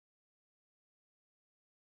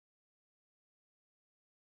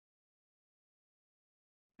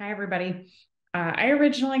Hi, everybody. I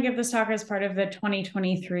originally gave this talk as part of the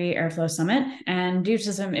 2023 Airflow Summit, and due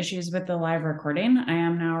to some issues with the live recording, I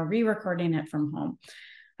am now re-recording it from home.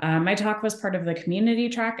 My talk was part of the community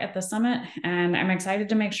track at the summit, and I'm excited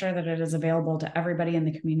to make sure that it is available to everybody in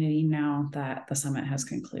the community now that the summit has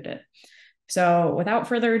concluded. So without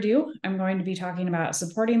further ado, I'm going to be talking about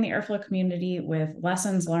supporting the Airflow community with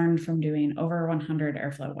lessons learned from doing over 100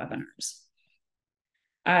 Airflow webinars.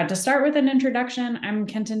 To start with an introduction, I'm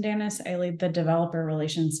Kenten. I lead the developer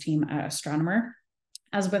relations team at Astronomer.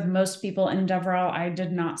 As with most people in DevRel, I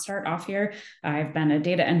did not start off here. I've been a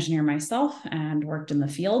data engineer myself and worked in the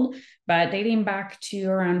field, but dating back to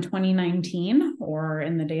around 2019, or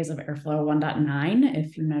in the days of Airflow 1.9,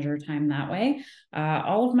 if you measure time that way,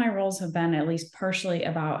 all of my roles have been at least partially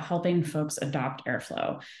about helping folks adopt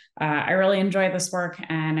Airflow. I really enjoy this work,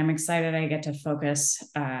 and I'm excited I get to focus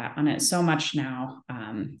on it so much now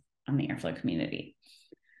on the Airflow community.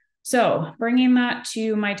 So bringing that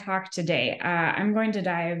to my talk today, I'm going to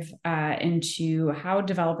dive into how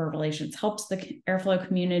developer relations helps the Airflow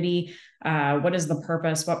community. What is the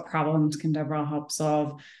purpose? What problems can DevRel help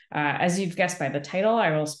solve? As you've guessed by the title,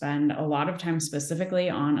 I will spend a lot of time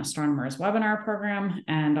specifically on Astronomer's webinar program,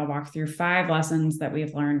 and I'll walk through 5 lessons that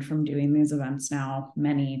we've learned from doing these events now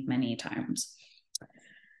many, many times.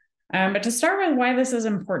 But to start with why this is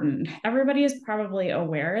important, everybody is probably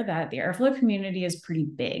aware that the Airflow community is pretty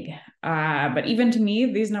big. But even to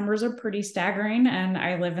me, these numbers are pretty staggering, and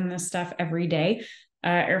I live in this stuff every day.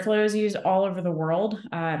 Airflow is used all over the world.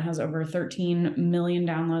 It has over 13 million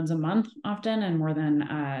downloads a month often, and more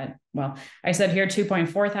than, well, I said here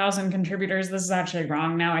 2.4 thousand contributors. This is actually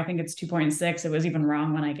wrong now. I think it's 2.6. It was even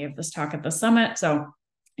wrong when I gave this talk at the summit. So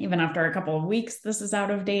even after a couple of weeks, this is out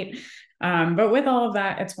of date. But with all of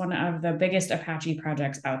that, it's one of the biggest Apache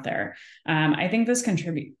projects out there. I think this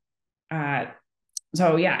contributes.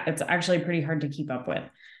 So yeah, it's actually pretty hard to keep up with.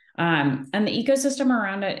 And the ecosystem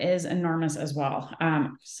around it is enormous as well.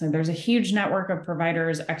 So there's a huge network of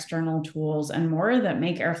providers, external tools, and more that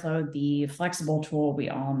make Airflow the flexible tool we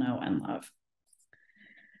all know and love.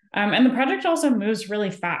 And the project also moves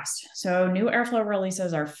really fast. So new Airflow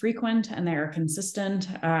releases are frequent and they are consistent.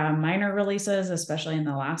 Minor releases, especially in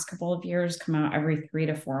the last couple of years, come out every 3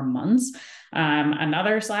 to 4 months.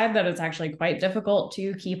 Another slide that it's actually quite difficult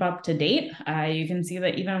to keep up to date. You can see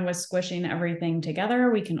that even with squishing everything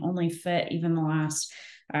together, we can only fit even the last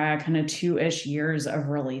kind of 2-ish years of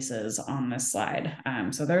releases on this slide.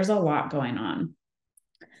 So there's a lot going on.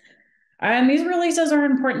 And these releases are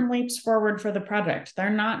important leaps forward for the project.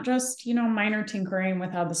 They're not just, minor tinkering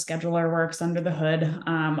with how the scheduler works under the hood,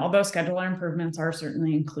 although scheduler improvements are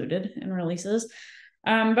certainly included in releases.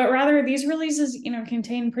 But rather, these releases,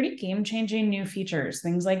 contain pretty game-changing new features,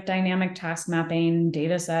 things like dynamic task mapping,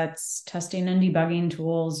 data sets, testing and debugging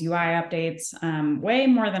tools, UI updates, way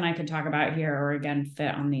more than I could talk about here or again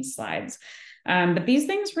fit on these slides. But these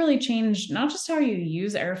things really change not just how you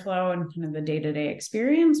use Airflow and kind of the day-to-day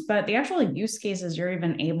experience, but the actual use cases you're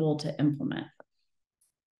even able to implement.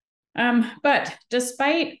 But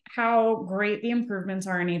despite how great the improvements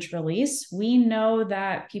are in each release, we know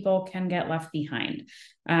that people can get left behind.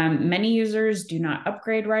 Many users do not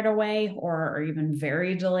upgrade right away or are even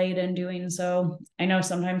very delayed in doing so. I know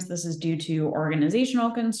sometimes this is due to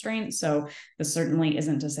organizational constraints, so this certainly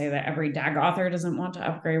isn't to say that every DAG author doesn't want to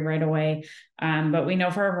upgrade right away, but we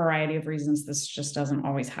know for a variety of reasons this just doesn't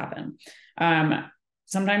always happen.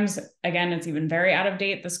 Sometimes, again, it's even very out of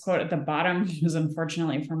date. This quote at the bottom is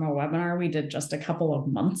unfortunately from a webinar we did just a couple of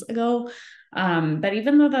months ago. But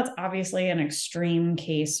even though that's obviously an extreme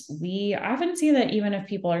case, we often see that even if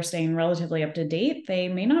people are staying relatively up to date, they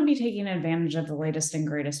may not be taking advantage of the latest and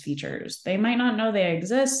greatest features. They might not know they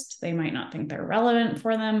exist. They might not think they're relevant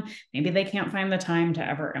for them. Maybe they can't find the time to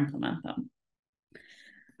ever implement them.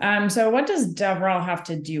 So what does DevRel have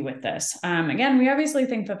to do with this? Again, we obviously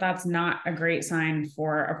think that that's not a great sign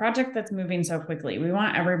for a project that's moving so quickly. We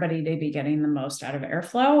want everybody to be getting the most out of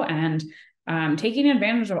Airflow and taking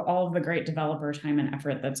advantage of all of the great developer time and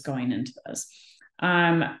effort that's going into this.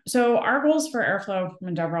 So our goals for Airflow from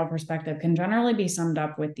a DevRel perspective can generally be summed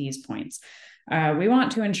up with these points. We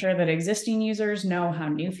want to ensure that existing users know how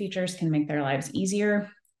new features can make their lives easier,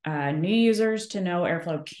 new users to know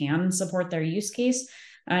Airflow can support their use case,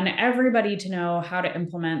 and everybody to know how to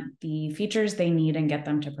implement the features they need and get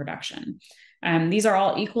them to production. These are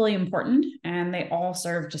all equally important, and they all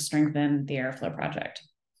serve to strengthen the Airflow project.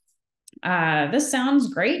 This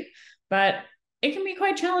sounds great, but it can be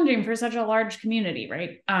quite challenging for such a large community,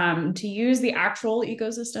 right? To use the actual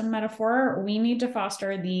ecosystem metaphor, we need to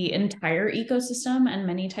foster the entire ecosystem and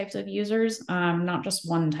many types of users, not just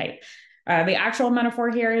one type. The actual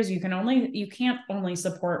metaphor here is you can't only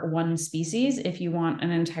support one species if you want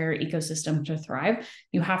an entire ecosystem to thrive.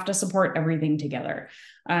 You have to support everything together.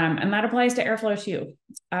 And that applies to airflow too.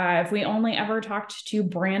 If we only ever talked to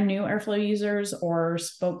brand new airflow users or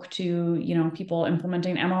spoke to, people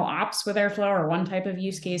implementing ML ops with airflow or one type of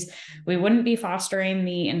use case, we wouldn't be fostering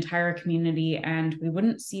the entire community and we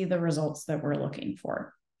wouldn't see the results that we're looking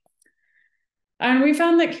for. And we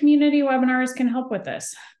found that community webinars can help with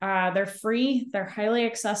this. They're free, they're highly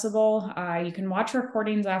accessible. You can watch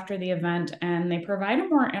recordings after the event, and they provide a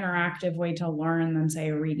more interactive way to learn than, say,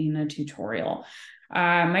 reading a tutorial.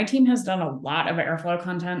 My team has done a lot of airflow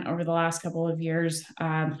content over the last couple of years.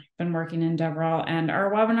 I've been working in DevRel, and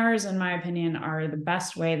our webinars, in my opinion, are the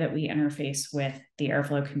best way that we interface with the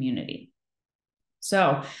airflow community.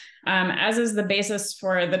 So, as is the basis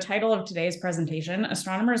for the title of today's presentation,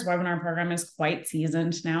 Astronomer's webinar program is quite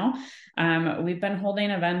seasoned now. We've been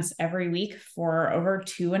holding events every week for over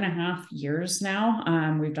 2.5 years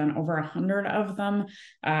now. We've done over 100 of them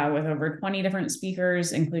with over 20 different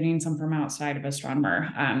speakers, including some from outside of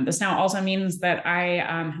Astronomer. This now also means that I,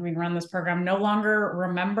 having run this program, no longer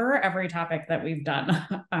remember every topic that we've done.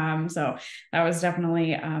 So that was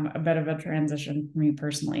definitely a bit of a transition for me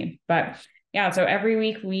personally. But yeah, so every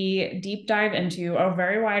week we deep dive into a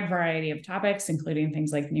very wide variety of topics, including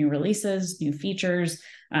things like new releases, new features,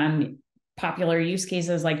 popular use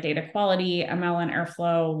cases like data quality, ML and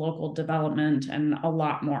Airflow, local development, and a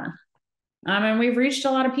lot more. And we've reached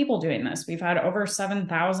a lot of people doing this. We've had over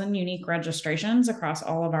 7,000 unique registrations across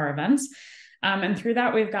all of our events. And through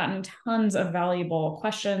that, we've gotten tons of valuable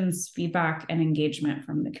questions, feedback, and engagement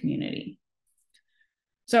from the community.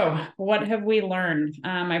 So what have we learned?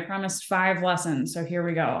 I promised 5 lessons, so here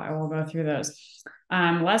we go. I will go through those.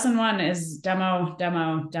 Lesson 1 is demo.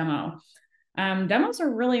 Demos are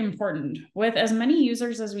really important. With as many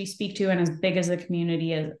users as we speak to and as big as the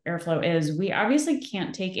community as Airflow is, we obviously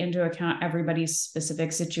can't take into account everybody's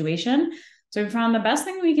specific situation. So we found the best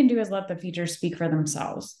thing we can do is let the features speak for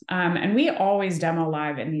themselves. And we always demo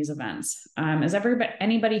live in these events. As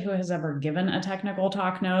anybody who has ever given a technical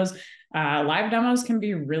talk knows, live demos can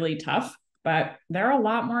be really tough, but they're a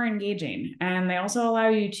lot more engaging. And they also allow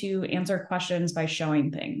you to answer questions by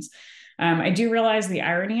showing things. I do realize the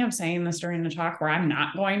irony of saying this during a talk where I'm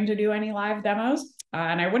not going to do any live demos.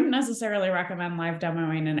 And I wouldn't necessarily recommend live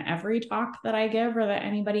demoing in every talk that I give or that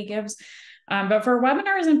anybody gives. But for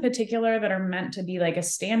webinars in particular that are meant to be like a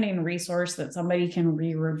standing resource that somebody can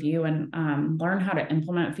re-review and learn how to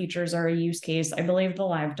implement features or a use case, I believe the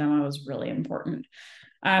live demo is really important.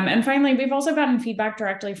 And finally, we've also gotten feedback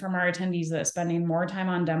directly from our attendees that spending more time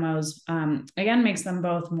on demos, again, makes them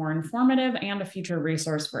both more informative and a future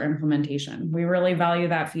resource for implementation. We really value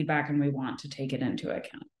that feedback and we want to take it into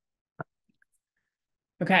account.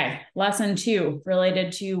 Okay, lesson 2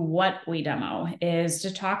 related to what we demo is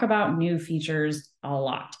to talk about new features a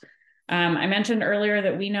lot. I mentioned earlier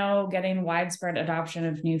that we know getting widespread adoption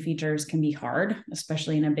of new features can be hard,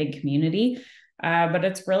 especially in a big community. But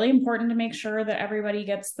it's really important to make sure that everybody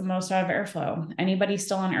gets the most out of Airflow. Anybody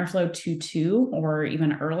still on Airflow 2.2 or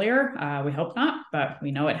even earlier, we hope not, but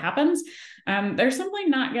we know it happens. They're simply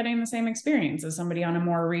not getting the same experience as somebody on a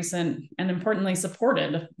more recent and importantly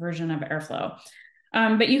supported version of Airflow.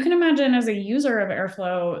 But you can imagine as a user of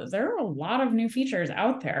Airflow, there are a lot of new features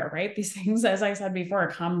out there, right? These things, as I said before,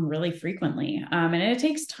 come really frequently, and it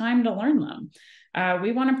takes time to learn them.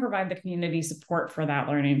 We want to provide the community support for that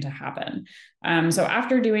learning to happen. So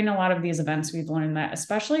after doing a lot of these events, we've learned that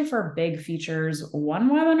especially for big features,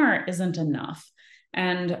 one webinar isn't enough.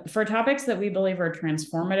 And for topics that we believe are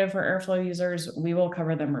transformative for Airflow users, we will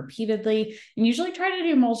cover them repeatedly and usually try to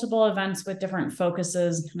do multiple events with different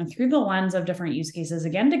focuses kind of through the lens of different use cases,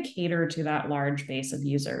 again, to cater to that large base of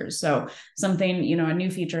users. So something, a new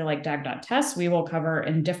feature like dag.test, we will cover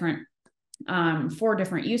in different 4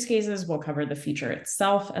 different use cases. We'll cover the feature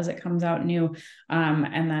itself as it comes out new.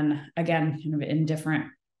 And then again, kind of in different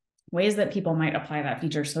ways that people might apply that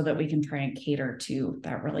feature so that we can try and cater to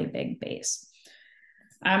that really big base.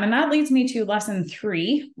 And that leads me to lesson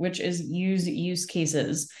 3, which is use use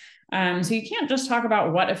cases. So you can't just talk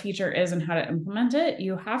about what a feature is and how to implement it.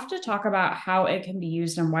 You have to talk about how it can be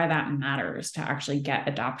used and why that matters to actually get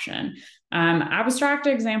adoption. Abstract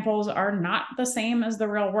examples are not the same as the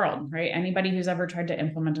real world, right? Anybody who's ever tried to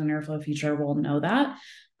implement an Airflow feature will know that.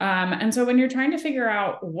 And so when you're trying to figure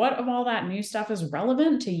out what of all that new stuff is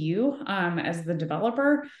relevant to you as the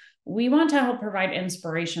developer, we want to help provide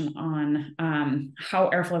inspiration on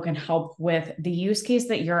how Airflow can help with the use case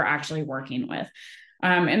that you're actually working with.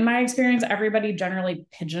 In my experience, everybody generally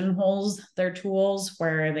pigeonholes their tools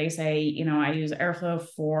where they say, I use Airflow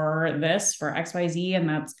for this, for XYZ, and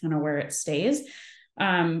that's kind of where it stays.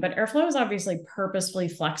 But Airflow is obviously purposefully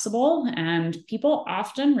flexible, and people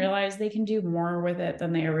often realize they can do more with it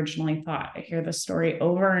than they originally thought. I hear this story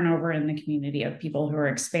over and over in the community of people who are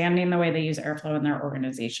expanding the way they use Airflow in their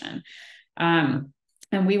organization.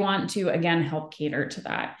 And we want to, again, help cater to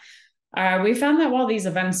that. We found that while these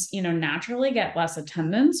events, naturally get less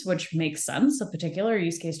attendance, which makes sense, a particular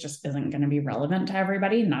use case just isn't going to be relevant to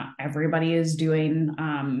everybody. Not everybody is doing,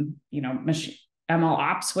 ML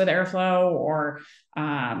ops with Airflow or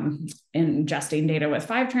ingesting data with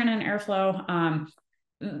Fivetran and Airflow.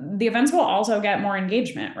 The events will also get more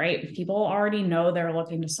engagement, right? People already know they're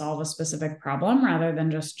looking to solve a specific problem rather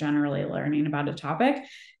than just generally learning about a topic.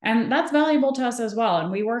 And that's valuable to us as well.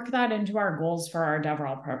 And we work that into our goals for our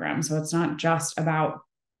DevRel program. So it's not just about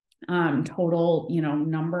total,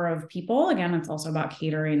 number of people. Again, it's also about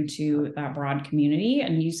catering to that broad community,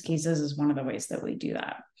 and use cases is one of the ways that we do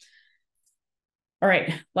that. All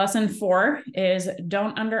right, lesson 4 is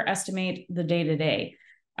don't underestimate the day-to-day.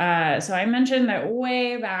 So I mentioned that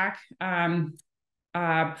way back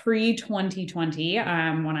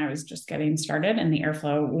pre-2020, when I was just getting started in the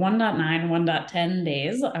Airflow 1.9, 1.10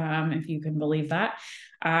 days, if you can believe that.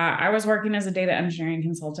 I was working as a data engineering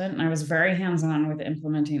consultant, and I was very hands-on with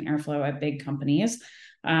implementing Airflow at big companies.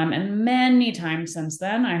 And many times since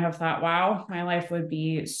then, I have thought, wow, my life would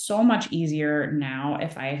be so much easier now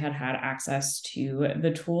if I had had access to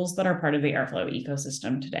the tools that are part of the Airflow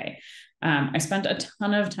ecosystem today. I spent a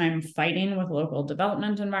ton of time fighting with local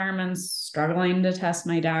development environments, struggling to test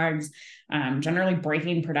my DAGs, generally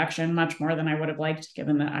breaking production much more than I would have liked,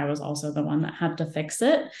 given that I was also the one that had to fix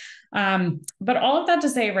it. But all of that to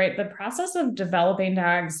say, right, the process of developing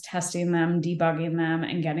DAGs, testing them, debugging them,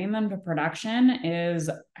 and getting them to production is,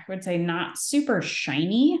 I would say, not super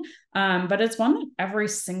shiny, but it's one that every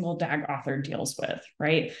single DAG author deals with,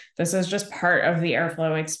 right? This is just part of the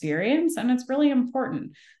Airflow experience, and it's really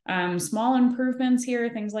important. Small improvements here,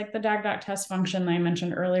 things like the dag.test function that I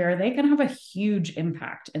mentioned earlier, they can have a huge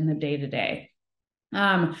impact in the day-to-day.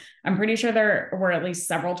 I'm pretty sure there were at least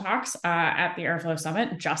several talks at the Airflow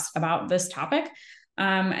Summit just about this topic.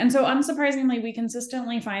 And so unsurprisingly, we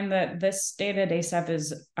consistently find that this day-to-day stuff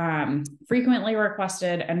is frequently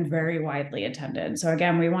requested and very widely attended. So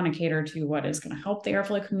again, we want to cater to what is going to help the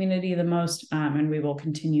Airflow community the most, and we will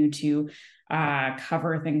continue to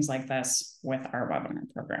cover things like this with our webinar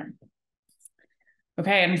program.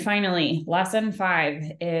 Okay, and finally, lesson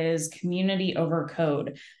 5 is community over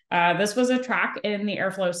code. This was a track in the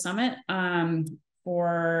Airflow Summit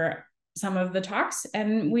for some of the talks,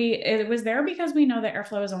 and it was there because we know that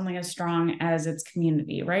Airflow is only as strong as its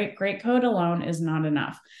community, right? Great code alone is not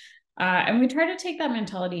enough. And we try to take that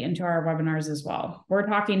mentality into our webinars as well. We're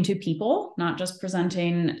talking to people, not just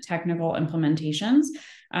presenting technical implementations.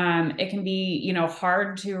 It can be,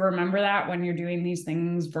 hard to remember that when you're doing these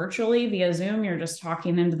things virtually via Zoom, you're just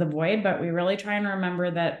talking into the void, but we really try and remember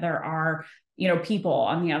that there are, people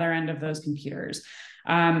on the other end of those computers.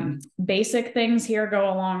 Basic things here go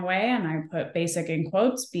a long way, and I put basic in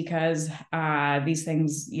quotes because these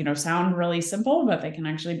things, sound really simple, but they can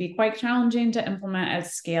actually be quite challenging to implement at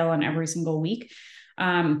scale and every single week.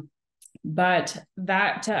 But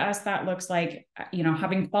that to us, that looks like,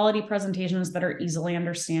 having quality presentations that are easily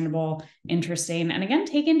understandable, interesting, and again,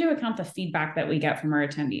 take into account the feedback that we get from our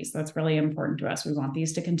attendees. That's really important to us. We want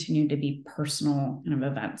these to continue to be personal kind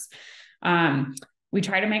of events. We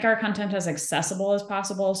try to make our content as accessible as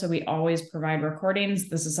possible, so we always provide recordings.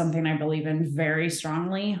 This is something I believe in very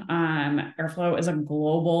strongly. Airflow is a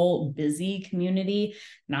global, busy community.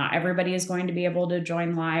 Not everybody is going to be able to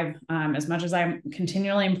join live. As much as I'm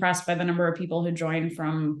continually impressed by the number of people who join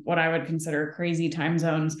from what I would consider crazy time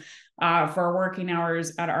zones for working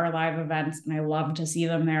hours at our live events, and I love to see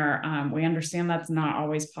them there. We understand that's not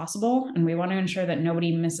always possible, and we want to ensure that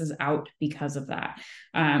nobody misses out because of that.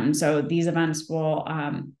 So these events will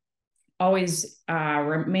always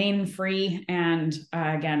remain free, and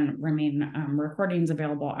again, remain recordings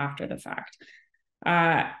available after the fact.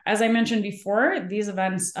 As I mentioned before, these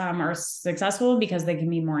events are successful because they can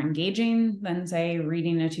be more engaging than, say,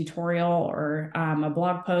 reading a tutorial or a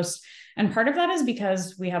blog post. And part of that is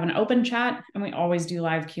because we have an open chat and we always do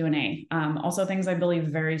live Q&A. Also things I believe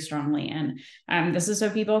very strongly in. This is so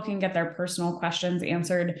people can get their personal questions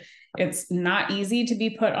answered. It's not easy to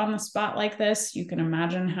be put on the spot like this. You can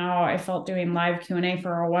imagine how I felt doing live Q&A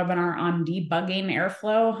for a webinar on debugging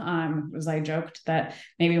Airflow. As I joked that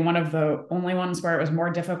maybe one of the only ones where it was more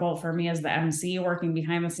difficult for me as the MC working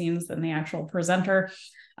behind the scenes than the actual presenter.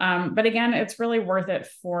 But again, it's really worth it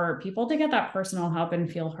for people to get that personal help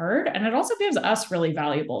and feel heard. And it also gives us really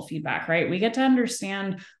valuable feedback, right? We get to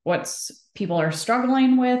understand what people are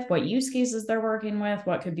struggling with, what use cases they're working with,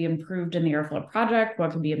 what could be improved in the Airflow project,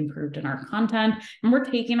 what could be improved in our content. And we're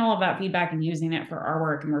taking all of that feedback and using it for our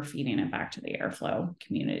work, and we're feeding it back to the Airflow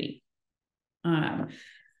community.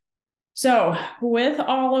 So with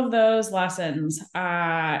all of those lessons,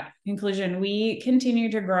 conclusion, we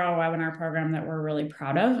continue to grow a webinar program that we're really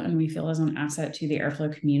proud of and we feel is an asset to the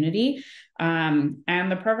Airflow community. And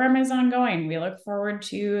the program is ongoing. We look forward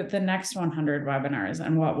to the next 100 webinars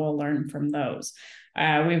and what we'll learn from those.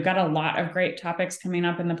 We've got a lot of great topics coming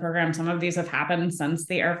up in the program. Some of these have happened since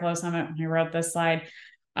the Airflow Summit when I wrote this slide.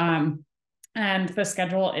 And the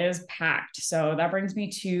schedule is packed. So that brings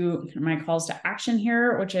me to my calls to action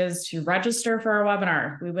here, which is to register for our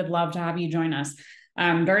webinar. We would love to have you join us.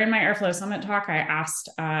 During my Airflow Summit talk, I asked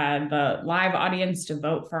the live audience to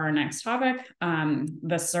vote for our next topic.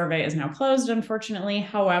 The survey is now closed, unfortunately.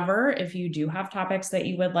 However, if you do have topics that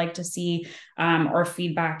you would like to see or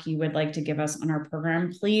feedback you would like to give us on our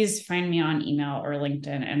program, please find me on email or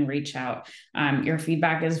LinkedIn and reach out. Your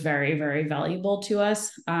feedback is very, very valuable to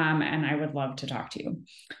us, and I would love to talk to you.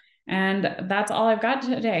 And that's all I've got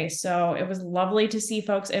today. So it was lovely to see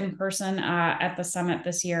folks in person at the summit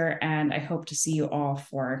this year, and I hope to see you all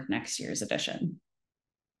for next year's edition.